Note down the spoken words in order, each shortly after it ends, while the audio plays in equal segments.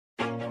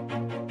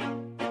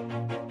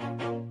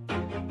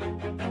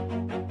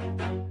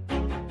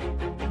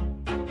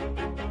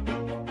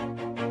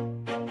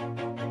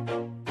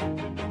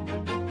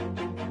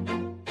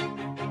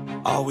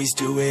Always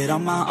do it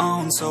on my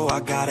own, so I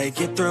gotta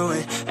get through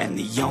it. And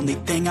the only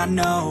thing I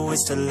know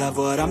is to love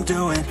what I'm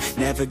doing.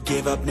 Never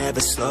give up, never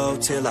slow,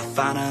 till I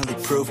finally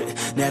prove it.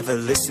 Never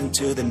listen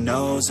to the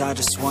no's, I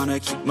just wanna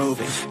keep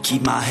moving.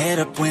 Keep my head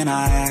up when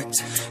I act,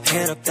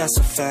 head up, that's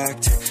a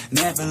fact.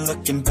 Never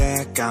looking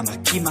back, I'ma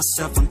keep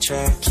myself on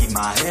track. Keep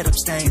my head up,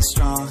 staying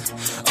strong,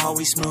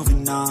 always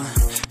moving on.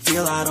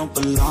 Feel I don't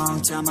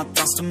belong, tell my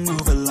thoughts to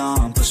move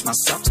along. Push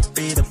myself to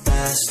be the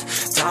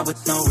best, die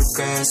with no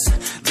regrets.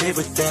 Live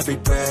with every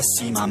breath,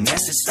 see my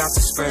message start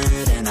to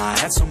spread. And I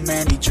had so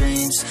many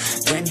dreams,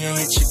 when you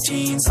hit your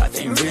teens, life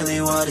ain't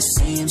really what it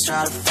seems.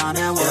 Try to find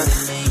out what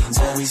it means.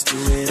 Always do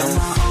it on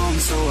my own,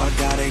 so I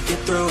gotta get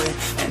through it.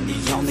 And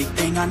the only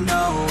thing I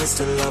know is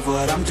to love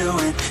what I'm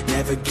doing.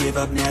 Never give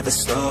up, never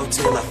slow,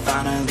 till I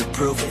finally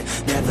prove it.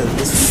 Never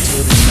listen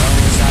to the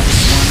no's, I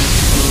just wanna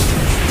keep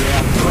moving. Yeah, I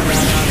put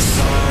out all the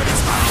soul,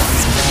 that's my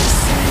only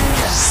medicine.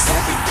 Yeah,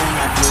 everything I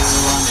do,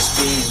 I'm just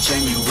being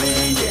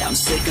genuine. Yeah, I'm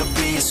sick of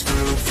being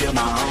screwed, feel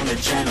my own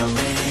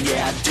adrenaline.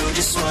 Yeah, I do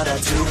just what I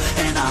do,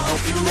 and I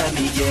hope you let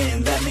me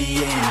in, yeah.